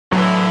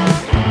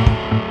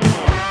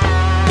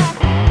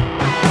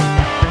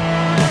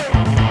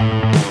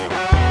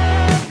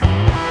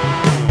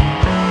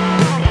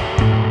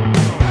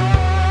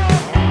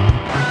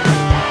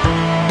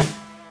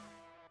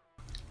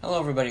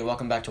everybody,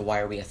 welcome back to Why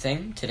Are We a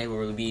Thing? Today we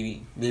will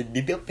be... God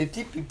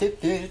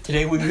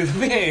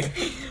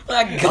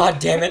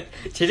damn it.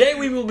 Today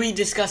we will be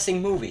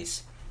discussing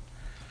movies.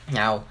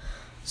 Now,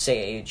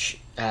 Sage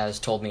has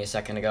told me a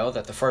second ago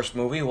that the first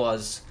movie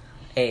was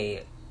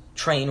a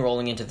train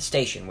rolling into the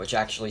station, which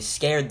actually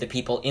scared the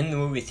people in the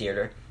movie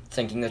theater,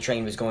 thinking the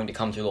train was going to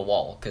come through the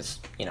wall, because,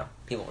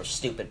 people were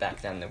stupid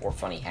back then that wore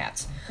funny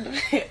hats.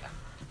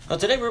 Well,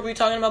 today we'll be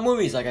talking about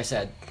movies, like I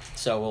said.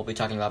 So we'll be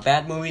talking about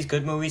bad movies,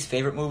 good movies,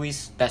 favorite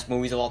movies, best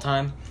movies of all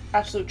time.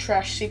 Absolute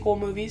trash sequel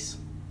movies.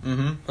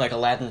 Like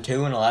Aladdin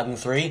 2 and Aladdin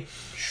 3.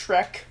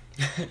 Shrek.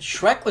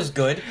 Shrek was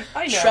good.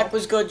 I know. Shrek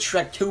was good,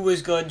 Shrek 2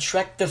 was good,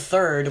 Shrek the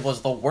Third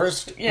was the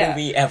worst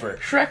movie ever.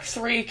 Shrek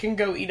 3 can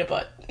go eat a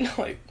butt.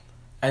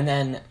 And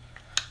then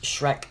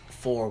Shrek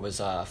 4 was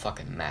a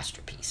fucking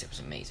masterpiece. It was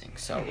amazing.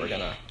 So we're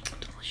gonna...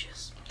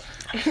 Delicious.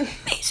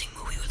 Amazing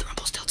movie with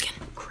Rumpelstiltskin.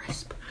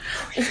 Crisp.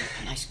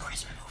 Nice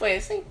crisp movie. Wait, I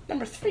think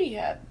number 3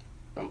 had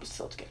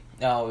Rumpelstiltskin.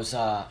 No, it was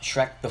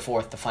Shrek the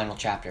Fourth, the final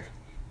chapter,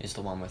 is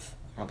the one with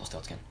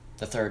Rumpelstiltskin.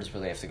 The third is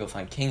where they have to go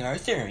find King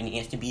Arthur, and he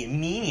has to be a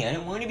meanie. I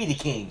don't want to be the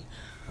king.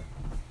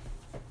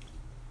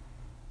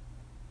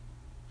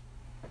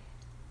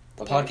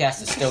 The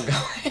podcast is still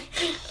going.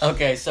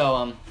 Okay, so,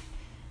 I'm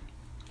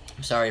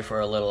sorry if we're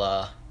a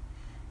little,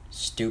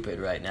 stupid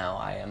right now.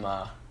 I am,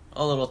 a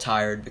little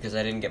tired because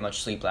I didn't get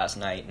much sleep last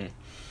night, and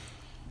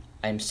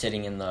I'm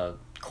sitting in the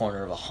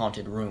corner of a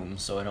haunted room,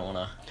 so I don't want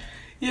to...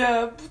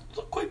 Yeah,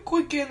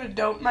 quick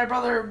anecdote. My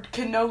brother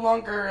can no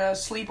longer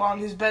sleep on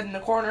his bed in the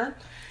corner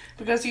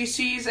because he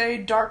sees a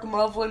dark,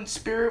 malevolent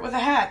spirit with a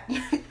hat.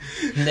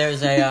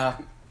 There's a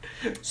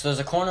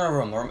corner of a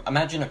room, or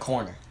imagine a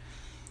corner,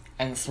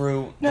 and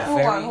through No,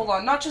 hold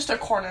on, not just a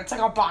corner, it's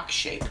like a box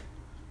shape.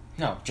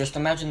 No, just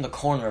imagine the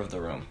corner of the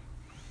room,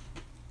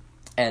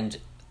 and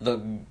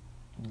the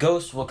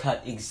ghost will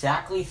cut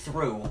exactly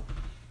through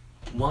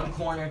one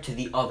corner to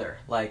the other,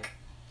 like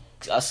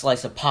a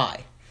slice of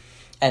pie.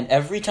 And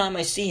every time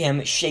I see him,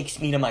 it shakes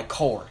me to my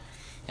core.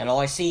 And all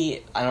I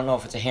see, I don't know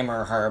if it's a him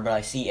or a her, but I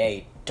see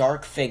a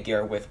dark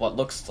figure with what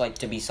looks like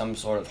to be some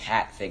sort of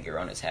hat figure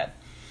on his head,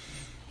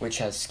 which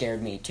has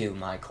scared me to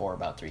my core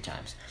about 3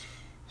 times.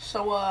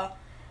 So,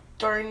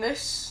 during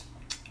this,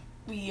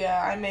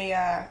 I may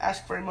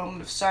ask for a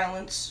moment of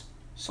silence,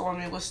 so when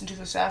we listen to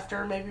this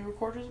after, maybe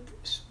record as a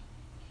voice.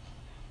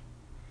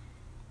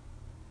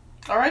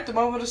 Alright, the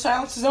moment of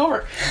silence is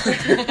over.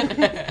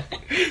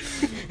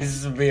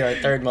 This will be our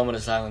 3rd moment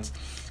of silence.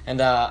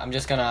 And I'm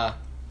just gonna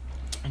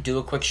do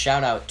a quick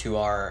shout out to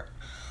our...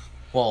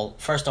 Well,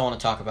 first I want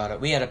to talk about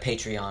it. We had a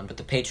Patreon, but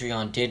the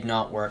Patreon did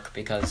not work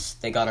because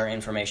they got our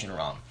information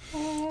wrong.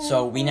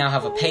 So we now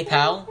have a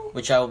PayPal,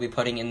 which I will be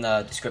putting in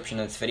the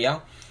description of this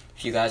video.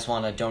 If you guys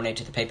want to donate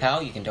to the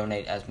PayPal, you can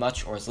donate as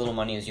much or as little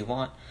money as you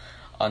want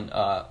on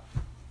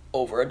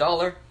over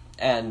 $1.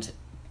 And...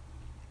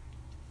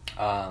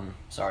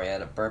 sorry, I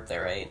had a burp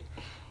there. I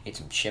ate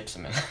some chips a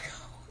minute ago.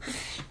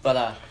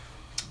 But,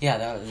 yeah,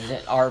 that was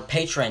it. Our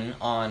patron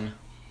on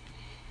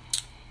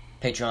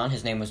Patreon,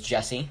 his name was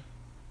Jesse.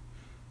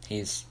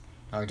 He's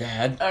our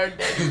dad. Our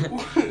dad.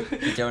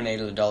 He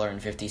donated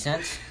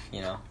 $1.50,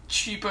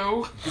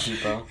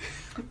 Cheapo.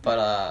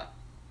 But,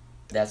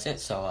 that's it.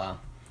 So,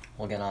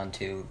 we'll get on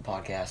to the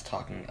podcast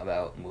talking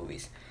about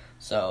movies.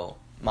 So,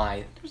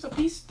 there's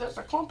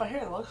a clump of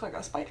hair that looks like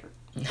a spider.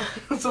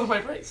 It's on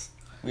my face.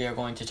 We are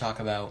going to talk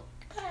about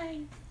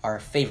our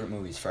favorite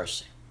movies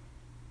first.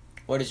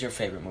 What is your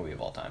favorite movie of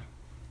all time?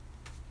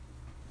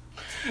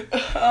 You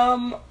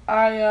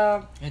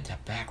did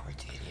that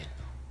backwards, idiot.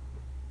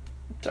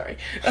 Sorry.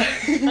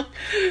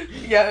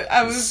 Yeah,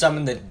 I was...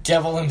 Summon the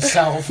devil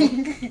himself.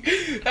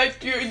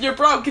 Your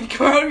bro can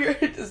come out here.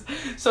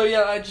 So,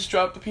 yeah, I just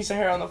dropped a piece of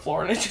hair on the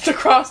floor and I did the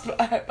cross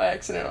by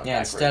accident on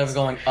backwards. Instead of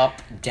going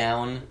up,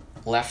 down...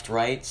 left,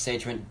 right,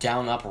 Sage went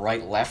down, up,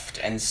 right, left,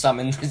 and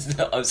summoned...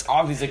 I was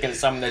obviously going to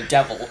summon the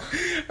devil.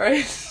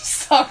 Right?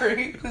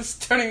 Sorry. This is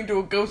turning into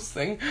a ghost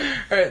thing.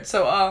 Alright,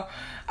 so, I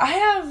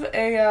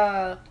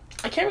have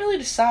I can't really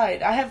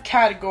decide. I have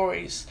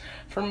categories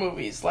for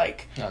movies,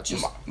 like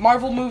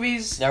Marvel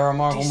movies, there are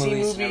Marvel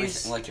DC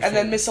movies like your and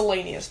then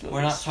miscellaneous movies.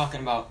 We're not talking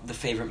about the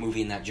favorite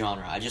movie in that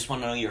genre. I just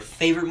want to know your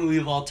favorite movie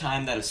of all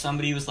time that if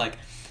somebody was like,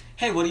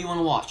 hey, what do you want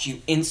to watch?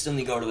 You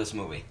instantly go to this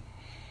movie.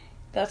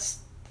 That's...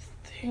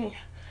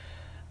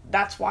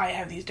 That's why I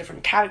have these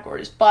different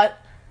categories. But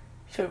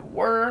if it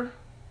were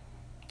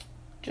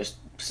just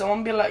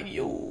someone be like,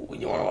 yo,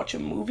 you want to watch a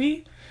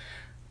movie?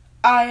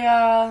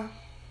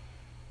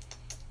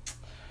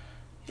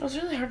 It's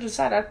really hard to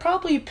decide. I'd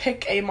probably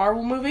pick a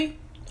Marvel movie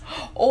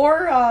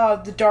or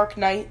The Dark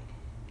Knight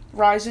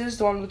Rises,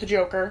 the one with the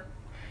Joker.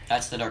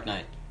 That's The Dark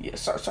Knight. Yeah,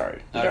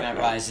 sorry. The Dark Knight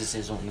Rises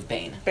is the one with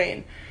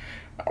Bane.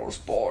 I was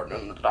born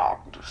in the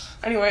darkness.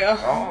 Anyway,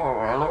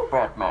 hello,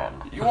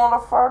 Batman. You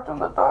want to fight in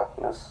the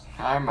darkness?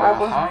 I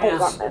was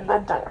born in the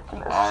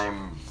darkness.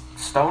 I'm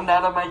Stoned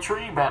out of my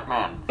tree,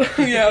 Batman.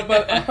 Yeah,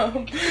 but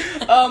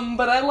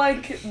I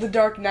like The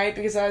Dark Knight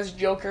because it has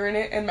Joker in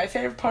it, and my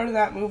favorite part of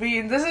that movie,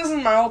 and this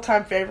isn't my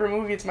all-time favorite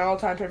movie, it's my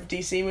all-time favorite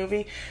DC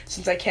movie,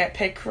 since I can't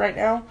pick right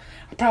now.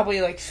 I'll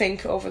probably,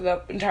 think over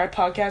the entire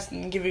podcast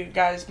and give you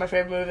guys my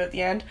favorite movie at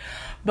the end.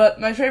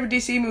 But my favorite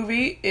DC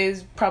movie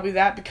is probably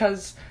that,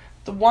 because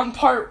the one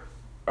part,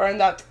 or in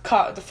that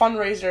the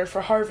fundraiser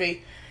for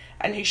Harvey,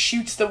 and he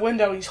shoots the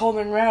window, he's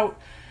holding her out,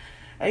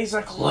 and he's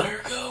like, let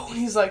her go, and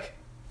he's like,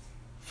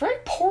 very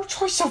poor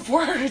choice of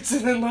words,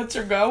 and then lets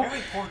her go.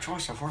 Very poor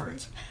choice of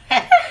words.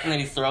 And then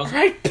he throws her.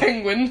 Right,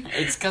 Penguin.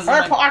 It's because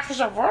very poor choice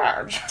of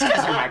words. It's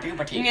because of my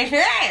puberty.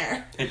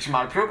 It's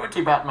my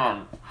puberty,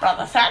 Batman.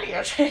 Brother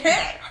Thaddeus.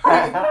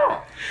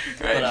 But,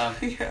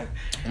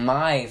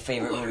 my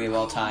favorite movie of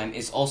all time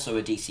is also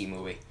a DC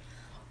movie.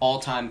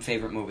 All-time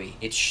favorite movie.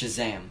 It's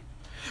Shazam.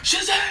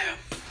 Shazam!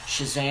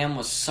 Shazam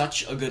was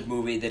such a good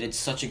movie. They did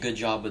such a good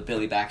job with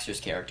Billy Baxter's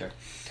character.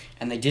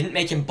 And they didn't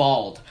make him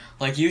bald.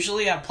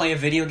 Usually I play a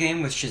video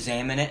game with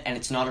Shazam in it, and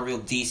it's not a real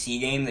DC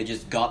game. They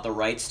just got the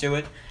rights to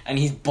it, and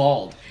he's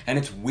bald, and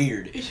it's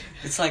weird.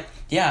 It's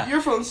yeah.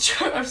 Your phone's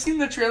charged. I've seen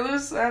the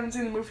trailers. I haven't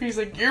seen the movie. He's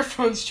like, your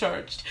phone's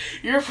charged.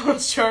 Your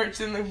phone's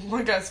charged, and then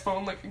one guy's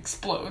phone,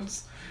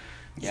 explodes.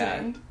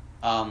 Yeah.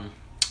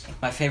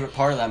 My favorite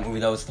part of that movie,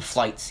 though, is the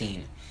flight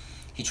scene.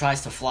 He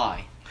tries to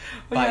fly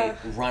by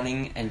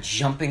running and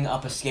jumping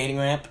up a skating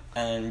ramp,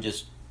 and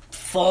just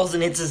falls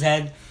and hits his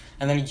head.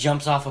 And then he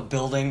jumps off a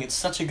building. It's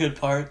such a good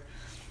part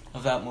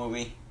of that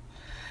movie.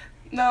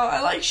 No, I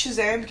like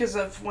Shazam because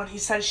of when he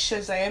says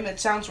Shazam,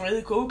 it sounds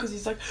really cool because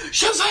he's like,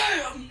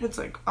 Shazam! It's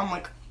I'm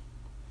like,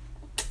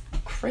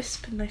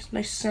 crisp,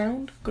 nice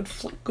sound, good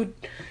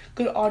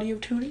audio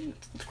tuning.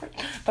 It's great.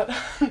 But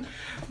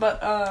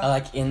I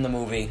like in the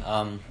movie,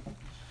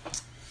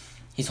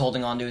 he's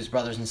holding on to his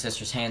brothers and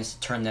sisters' hands to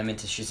turn them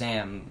into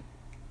Shazam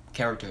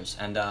characters,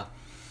 and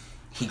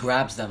he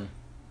grabs them,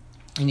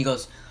 and he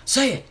goes,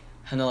 say it!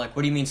 And they're like,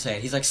 what do you mean say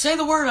it? He's like, say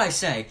the word I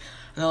say.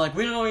 And they're like,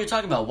 we don't know what you're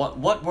talking about.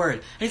 What word?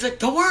 And he's like,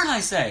 the word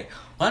I say.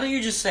 Why don't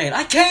you just say it?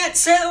 I can't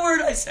say the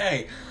word I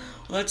say.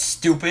 Well, that's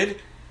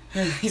stupid.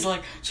 And he's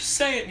like, just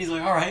say it. And he's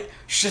like, all right,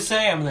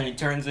 Shazam. And then he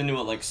turns into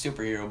a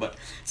superhero. But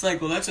it's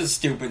well, that's a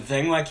stupid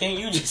thing. Why can't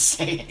you just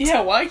say it?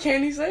 Yeah, why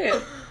can't he say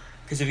it?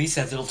 Because if he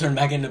says it, it'll turn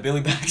back into Billy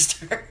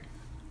Baxter.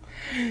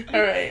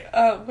 All right.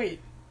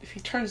 Wait. If he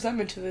turns them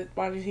into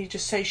why did he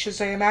just say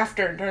Shazam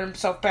after and turn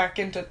himself back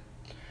into...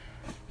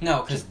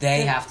 No, because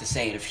they have to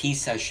say it. If he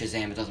says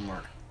Shazam, it doesn't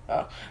work.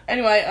 Oh.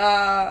 Anyway,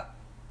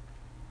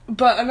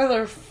 but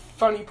another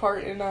funny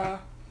part in The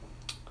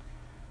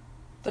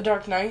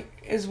Dark Knight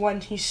is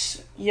when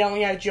he's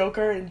yelling at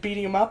Joker and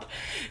beating him up.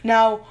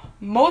 Now,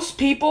 most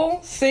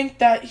people think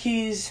that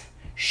he's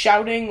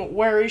shouting,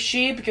 where is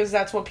she? Because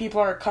that's what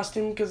people are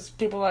accustomed, because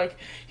people are like,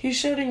 he's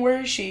shouting, where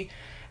is she?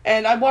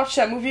 And I watched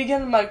that movie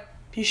again, I'm like,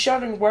 he's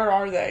shouting, where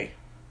are they?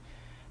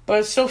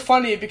 But it's so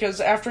funny because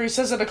after he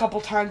says it a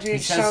couple times, he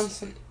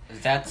sounds...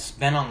 That's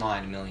been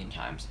online a million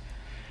times.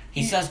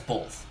 He says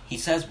both. He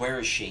says, where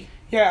is she?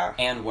 Yeah.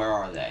 And where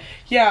are they?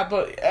 Yeah,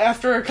 but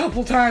after a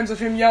couple times of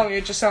him yelling,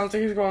 it just sounds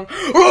like he's going...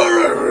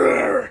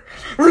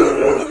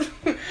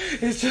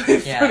 It's really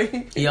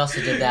funny. He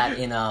also did that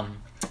in The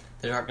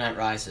Dark Knight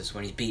Rises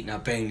when he's beating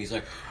up Bane. He's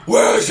like,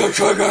 where's the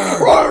trigger?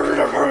 Where's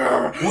the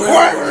trigger?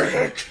 Where is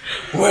it?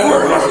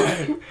 Where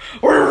is it?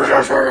 Where is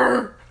the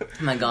trigger?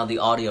 Oh my god, the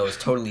audio is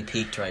totally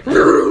peaked right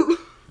now.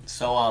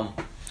 So,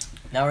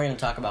 now we're going to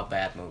talk about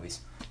bad movies.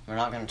 We're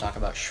not going to talk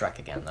about Shrek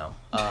again, though.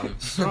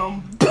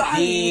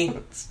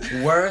 The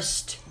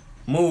worst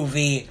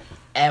movie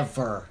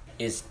ever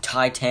is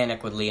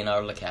Titanic with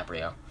Leonardo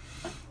DiCaprio.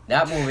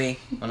 That movie,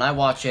 when I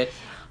watch it,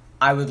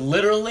 I would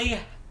literally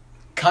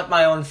cut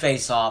my own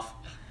face off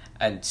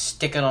and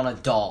stick it on a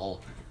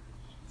doll,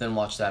 then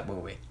watch that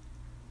movie.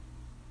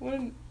 What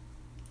an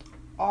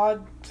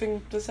odd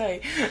thing to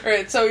say.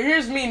 Alright, so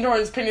here's me and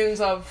Doran's opinions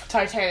of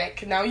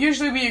Titanic. Now,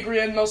 usually we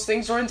agree on most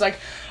things. Doran's like,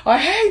 I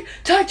hate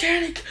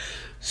Titanic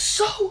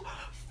so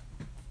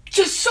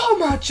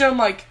much. I'm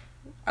like,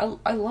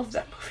 I love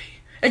that movie.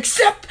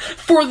 Except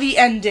for the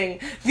ending.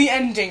 The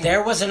ending.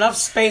 There was enough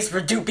space for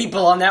two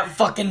people on that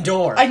fucking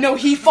door. I know,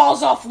 he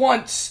falls off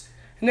once.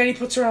 And then he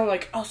puts her on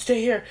like, I'll stay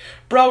here.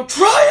 Bro,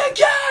 try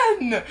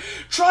again!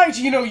 Try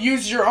to,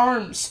 use your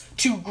arms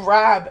to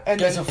grab and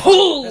then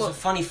pull. There's a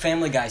funny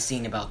Family Guy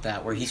scene about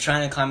that where he's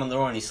trying to climb on the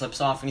door and he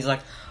slips off and he's like,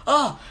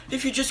 oh,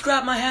 if you just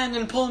grab my hand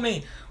and pull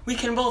me, we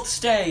can both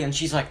stay. And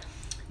she's like,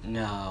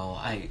 no,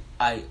 I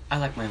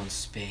like my own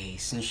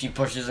space. And she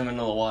pushes him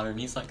into the water and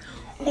he's like,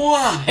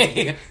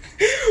 why?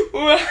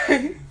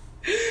 Why?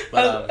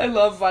 But, I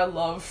love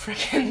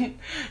freaking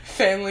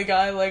Family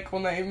Guy, like,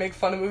 when they make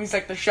fun of movies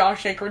like The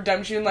Shawshank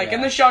Redemption. Like, in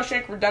The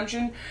Shawshank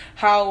Redemption,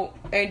 how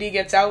Andy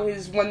gets out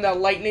is when the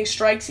lightning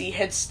strikes, he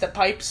hits the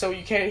pipe so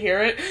you can't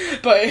hear it.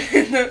 But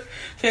in the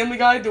Family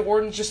Guy, the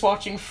warden's just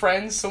watching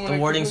Friends. So when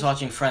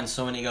watching Friends,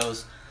 so when he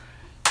goes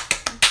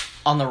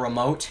on the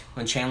remote,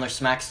 when Chandler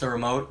smacks the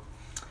remote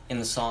in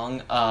the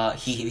song,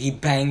 he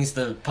bangs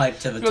the pipe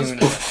to the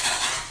tune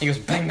of He goes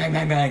bang, bang,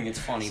 bang, bang. It's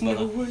funny, but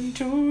no one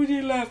told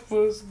you life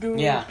was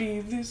gonna be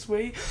this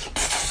way.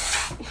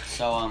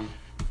 So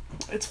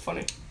it's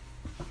funny.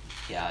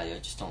 Yeah, I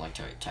just don't like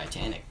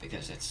Titanic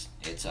because it's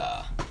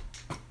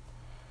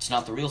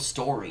not the real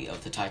story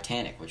of the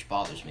Titanic, which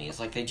bothers me. It's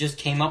like they just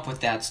came up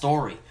with that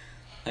story.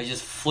 They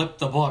just flipped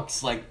the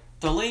books. Like,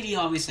 the lady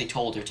obviously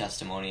told her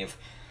testimony of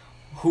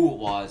who it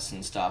was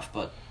and stuff,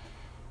 but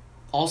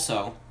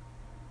also,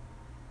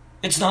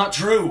 it's not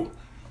true.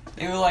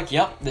 They were like,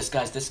 yep, this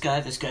guy's this guy,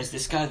 this guy's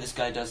this guy, this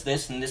guy does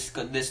this, and this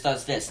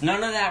does this.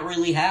 None of that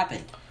really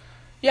happened.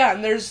 Yeah,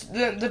 and there's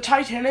the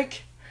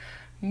Titanic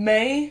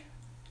may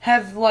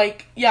have,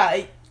 like, yeah,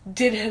 it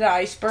did hit an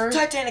iceberg.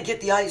 Titanic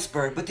hit the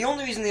iceberg, but the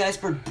only reason the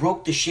iceberg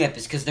broke the ship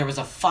is because there was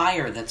a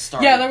fire that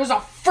started. Yeah, there was a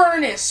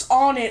furnace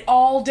on it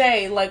all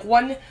day. Like,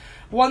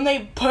 when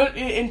they put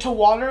it into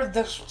water,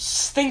 the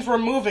things were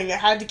moving. It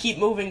had to keep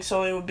moving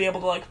so they would be able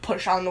to, like,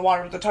 push on the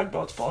water with the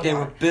tugboats floating. They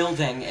were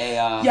building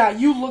a, Yeah,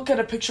 you look at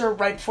a picture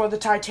right before the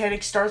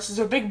Titanic starts, there's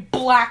a big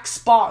black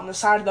spot on the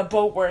side of the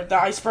boat where the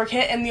iceberg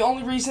hit, and the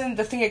only reason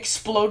the thing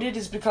exploded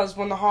is because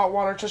when the hot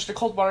water touched the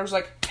cold water, it was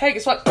like, hey,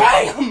 guess what?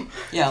 BAM!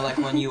 Yeah, like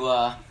when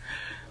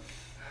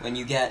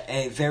you get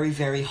a very,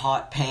 very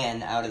hot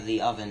pan out of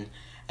the oven,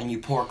 and you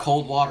pour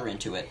cold water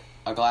into it,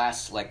 a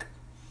glass, like,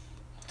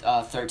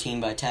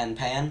 13 by 10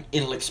 pan,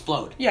 it'll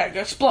explode. Yeah, it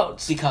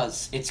explodes.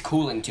 Because it's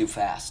cooling too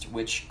fast,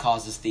 which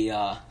causes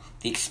the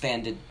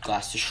expanded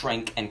glass to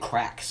shrink and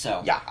crack.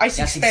 So yeah, ice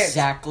that's expands.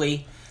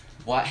 Exactly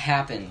what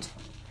happened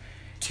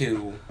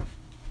to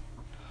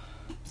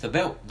the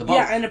boat.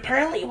 Yeah, and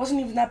apparently it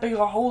wasn't even that big of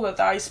a hole that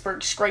the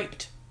iceberg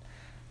scraped.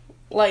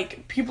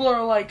 Like, people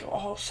are like,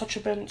 oh, such a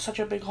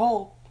big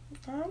hole.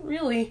 Not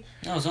really.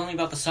 No, it was only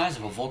about the size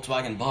of a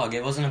Volkswagen Bug.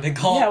 It wasn't a big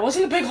hole. Yeah, it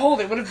wasn't a big hole.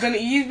 They would have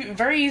been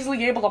very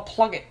easily able to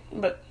plug it,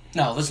 but...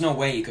 No, there's no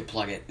way you could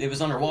plug it. It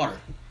was underwater.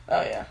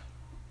 Oh, yeah.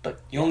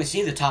 But you only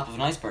see the top of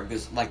an iceberg.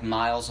 There's, like,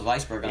 miles of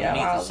iceberg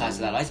underneath the size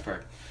of that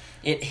iceberg.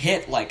 It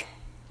hit, like,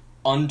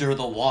 under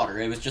the water.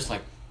 It was just,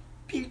 like...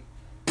 Beep.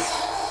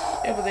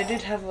 Yeah, but they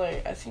did have,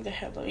 like... I think they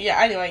had, like... Yeah,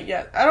 anyway,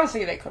 yeah. I don't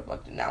think they could have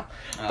plugged it now.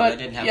 But they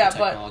didn't have the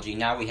technology.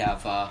 Now we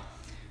have,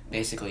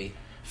 basically...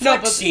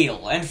 Flex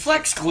Seal and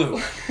Flex Glue.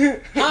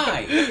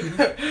 Hi.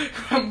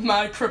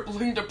 My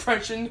crippling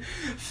depression.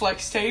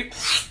 Flex tape.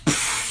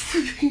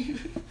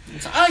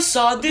 I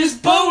sawed this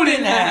boat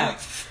in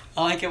half.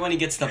 I like it when he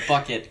gets the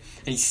bucket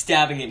and he's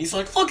stabbing it. He's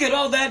like, look at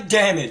all that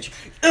damage.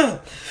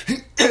 It's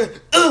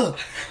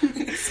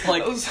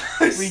like,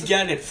 we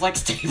get it.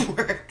 Flex tape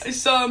works. I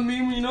saw a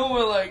meme, you know,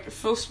 where, like,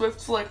 Phil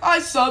Swift's like, I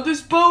sawed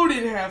this boat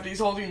in half. And he's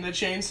holding the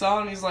chainsaw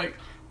and he's, like,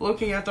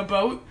 looking at the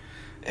boat.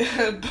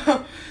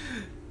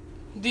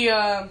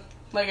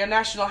 Like a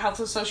National Health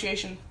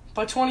Association.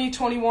 By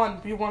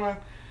 2021, we want to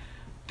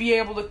be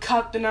able to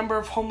cut the number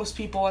of homeless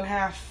people in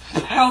half.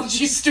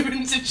 Biology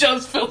students, it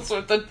shows Phil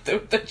Swift with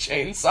the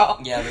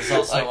chainsaw. Yeah, there's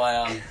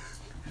also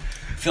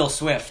Phil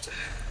Swift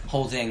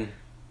holding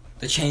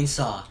the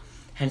chainsaw.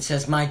 And it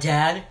says, my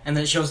dad, and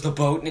then it shows the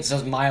boat, and it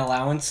says, my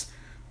allowance.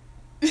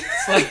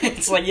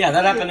 It's like, yeah,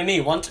 that happened to me.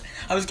 Once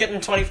I was getting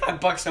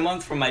 $25 a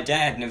month from my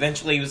dad, and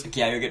eventually he was like,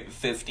 yeah, you're getting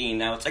 $15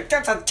 now. It's like,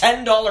 that's a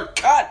 $10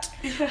 cut.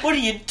 What are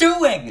you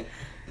doing?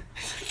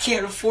 I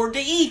can't afford to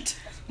eat.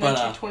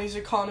 1920s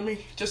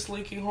economy, just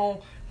leaking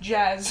whole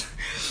jazz.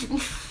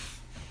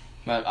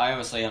 But I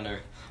obviously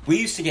we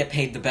used to get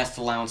paid the best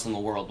allowance in the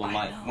world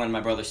when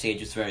my brother Sage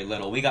was very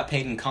little. We got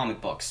paid in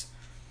comic books.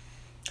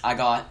 I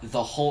got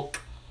the Hulk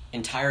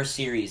entire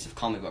series of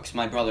comic books.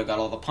 My brother got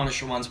all the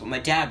Punisher ones, but my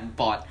dad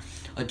bought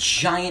a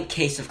giant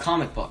case of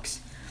comic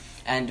books.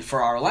 And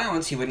for our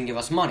allowance, he wouldn't give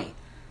us money.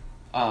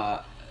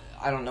 I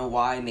don't know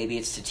why. Maybe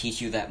it's to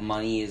teach you that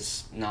money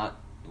is not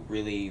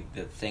really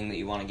the thing that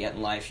you want to get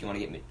in life. You want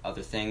to get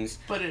other things.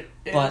 But it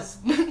is.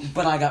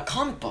 But I got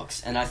comic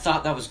books, and I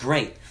thought that was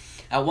great.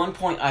 At one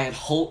point, I had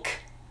Hulk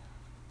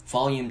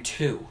Volume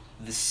 2,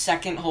 the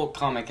second Hulk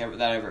comic that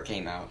ever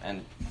came out,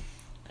 and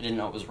I didn't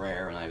know it was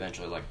rare, and I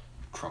eventually, like,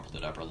 crumpled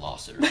it up or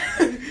lost it or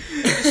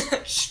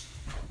something.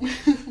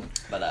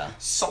 But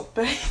Salt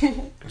Bay.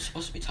 We're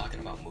supposed to be talking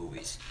about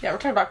movies. Yeah, we're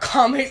talking about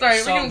comics. Right,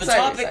 so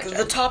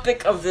the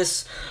topic of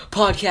this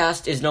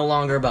podcast is no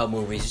longer about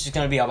movies. It's just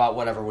gonna be about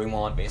whatever we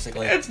want,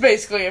 basically. It's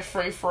basically a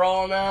free for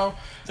all now.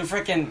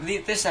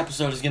 This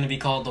episode is gonna be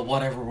called the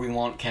Whatever We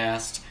Want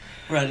cast.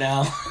 Right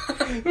now.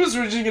 It was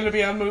originally gonna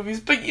be on movies,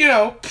 but you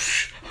know,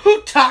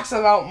 who talks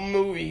about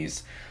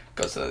movies?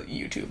 Goes to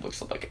YouTube,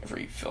 looks up like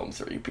every film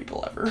 3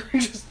 people ever.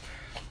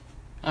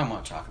 I don't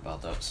want to talk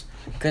about those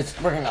because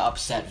we're gonna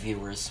upset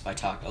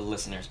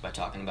listeners by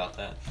talking about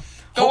that.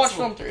 Go watch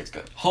Film 3; it's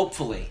good.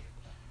 Hopefully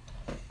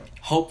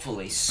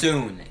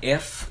soon,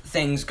 if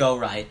things go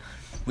right,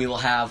 we will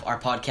have our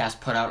podcast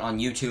put out on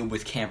YouTube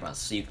with cameras,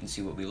 so you can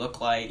see what we look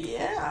like.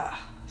 Yeah,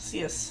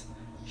 see us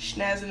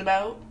schnazzing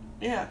about.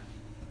 Yeah.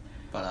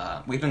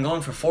 But we've been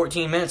going for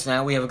 14 minutes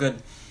now. We have a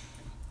good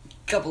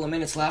couple of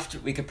minutes left.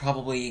 We could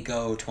probably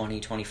go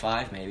 20,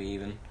 25, maybe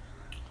even.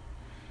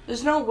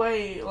 There's no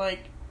way,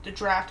 like, the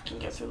draft can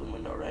get through the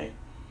window, right?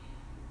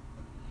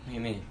 What do you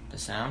mean? The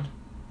sound?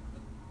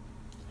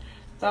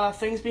 the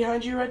things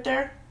behind you right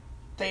there,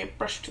 they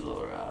brush to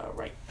the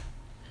right.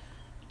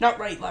 Not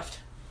right, left.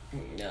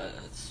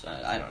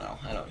 I don't know.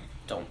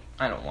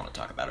 I don't want to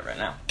talk about it right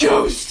now.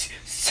 Ghosts!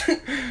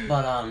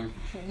 But,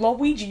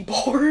 Luigi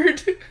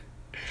board.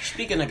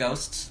 speaking of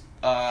ghosts,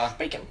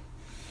 Bacon.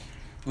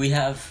 we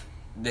have...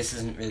 This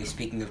isn't really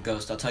speaking of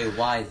ghosts. I'll tell you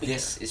why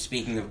this is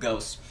speaking of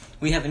ghosts.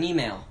 We have an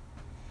email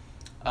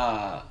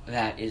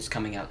that is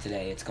coming out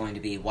today. It's going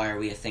to be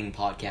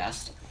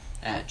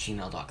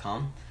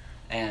whyareweathingpodcast@gmail.com.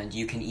 And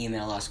you can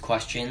email us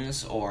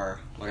questions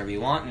or whatever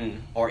you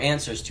want, or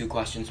answers to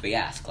questions we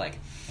ask. Like,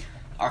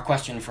 our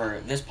question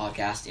for this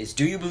podcast is,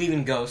 do you believe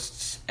in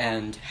ghosts,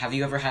 and have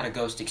you ever had a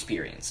ghost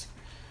experience?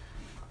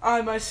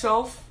 I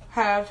myself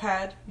have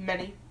had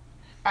many.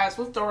 As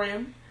with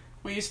Dorian,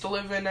 we used to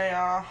live in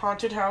a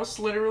haunted house,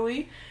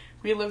 literally.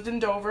 We lived in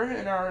Dover,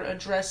 and our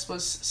address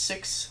was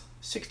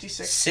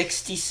 666.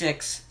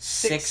 66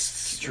 6th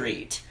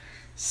Street.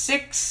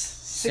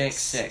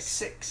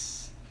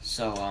 666.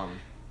 So, a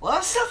lot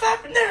of stuff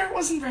happened there. It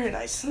wasn't very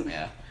nice.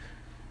 yeah.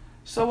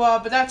 So,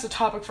 but that's a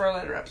topic for a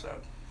later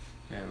episode.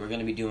 Yeah, we're going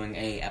to be doing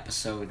a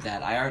episode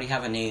that I already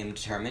have a name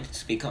determined.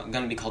 It's going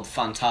to be called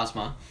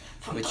Fantasma,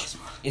 which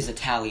is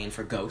Italian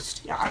for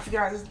ghost. Yeah, if you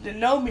guys didn't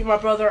know, me and my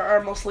brother are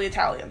mostly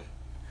Italian.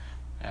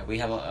 We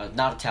have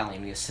not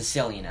Italian, we have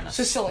Sicilian in us.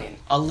 Sicilian.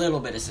 A little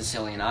bit of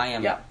Sicilian. I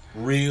am Yeah.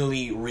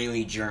 really,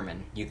 really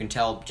German. You can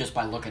tell just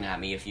by looking at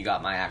me if you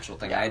got my actual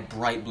thing. Yeah. I had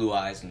bright blue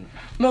eyes, and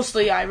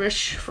Mostly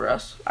Irish for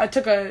us. I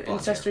took a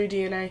ancestry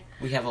DNA.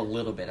 we have a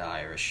little bit of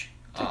Irish.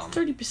 It's like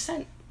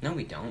 30%. No,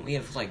 we don't. We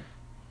have like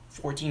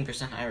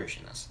 14% Irish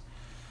in us.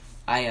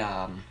 I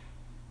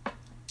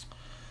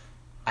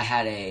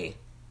had a...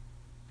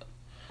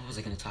 What was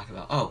I going to talk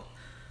about? Oh.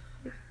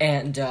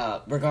 And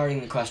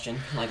regarding the question,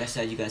 like I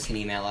said, you guys can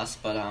email us,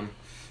 but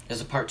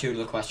there's a part 2 to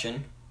the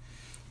question.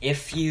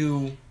 If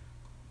you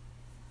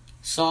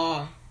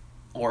saw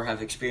or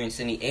have experienced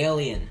any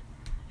alien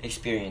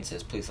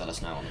experiences, please let us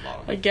know on the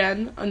bottom.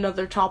 Again,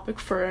 another topic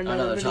for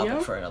another video.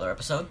 Topic for another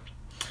episode.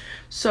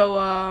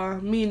 So,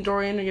 me and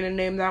Dorian are going to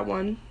name that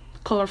one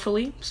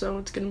colorfully, so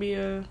it's going to be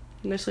a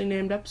nicely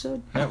named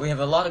episode. Yeah, we have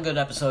a lot of good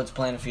episodes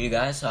planned for you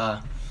guys.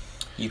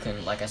 You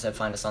can, like I said,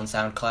 find us on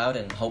SoundCloud,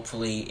 and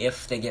hopefully,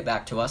 if they get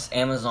back to us,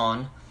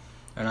 Apple,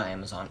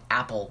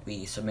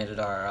 we submitted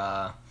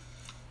our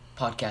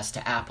podcast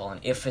to Apple,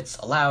 and if it's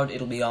allowed,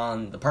 it'll be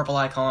on the purple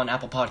icon,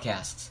 Apple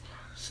Podcasts.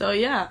 So,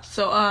 yeah.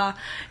 So,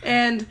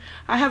 and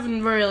I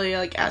haven't really,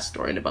 asked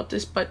Dorian about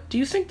this, but do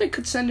you think they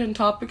could send in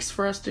topics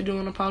for us to do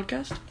on a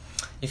podcast?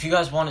 If you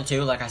guys wanted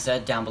to, like I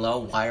said, down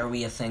below,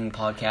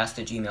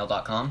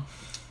 whyareweathingpodcast@gmail.com.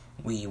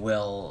 We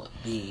will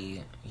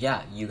be,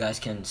 you guys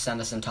can send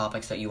us in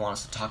topics that you want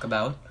us to talk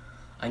about.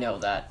 I know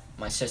that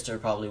my sister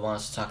probably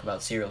wants us to talk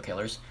about serial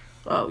killers.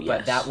 Oh, yes.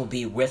 But that will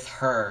be with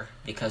her,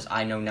 because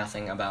I know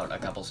nothing about a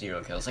couple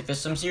serial killers. Like, there's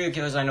some serial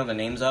killers I know the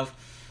names of,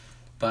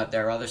 but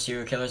there are other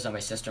serial killers that my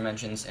sister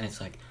mentions, and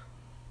it's like,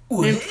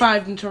 what? Name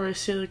 5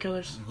 notorious serial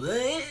killers.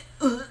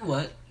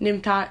 What?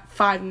 Name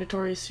 5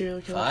 notorious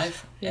serial killers.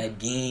 5? Yeah. Ed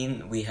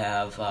Gein. We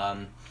have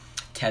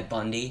Ted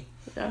Bundy.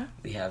 Yeah.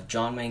 We have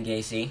John Wayne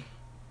Gacy.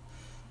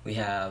 We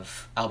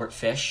have Albert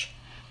Fish.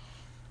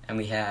 And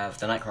we have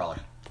the Nightcrawler.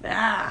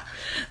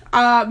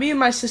 Me and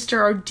my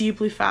sister are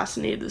deeply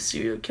fascinated with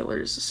serial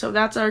killers, so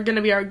that's going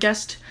to be our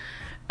guest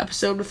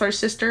episode with our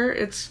sister.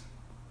 It's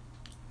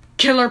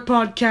killer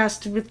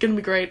podcast. It's going to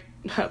be great.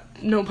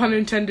 No pun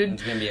intended.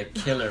 It's going to be a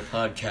killer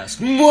podcast.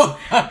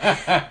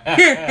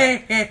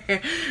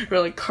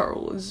 Really,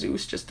 Carl and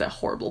Zeus, just that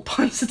horrible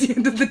puns at the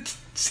end of the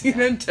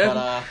scene.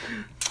 But,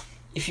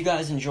 if you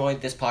guys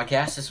enjoyed this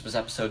podcast, this was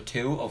episode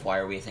 2 of Why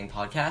Are We a Thing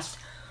podcast.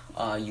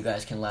 You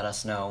guys can let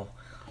us know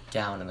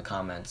down in the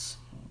comments,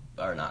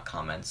 or not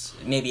comments,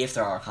 maybe if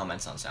there are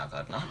comments on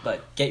SoundCloud, not,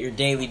 but get your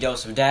daily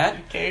dose of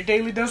dad. Get your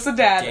daily dose of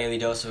dad. Daily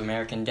dose of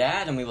American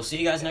dad, and we will see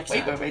you guys next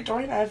time. Wait,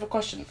 Dorian, I have a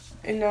question.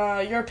 In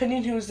your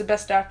opinion, who is the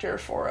best actor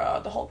for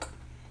the Hulk?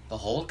 The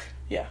Hulk?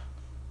 Yeah.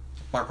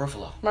 Mark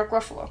Ruffalo. Mark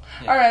Ruffalo.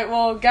 Yeah. Alright,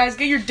 well, guys,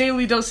 get your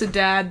daily dose of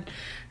dad,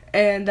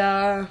 and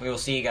we will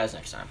see you guys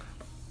next time.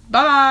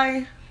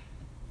 Bye-bye.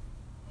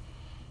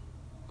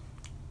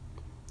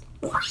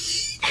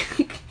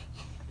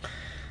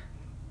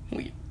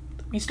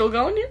 We still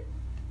going here?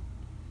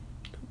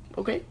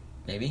 Okay.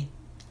 Maybe.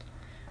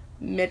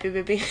 Maybe,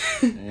 baby.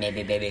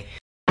 Maybe, baby.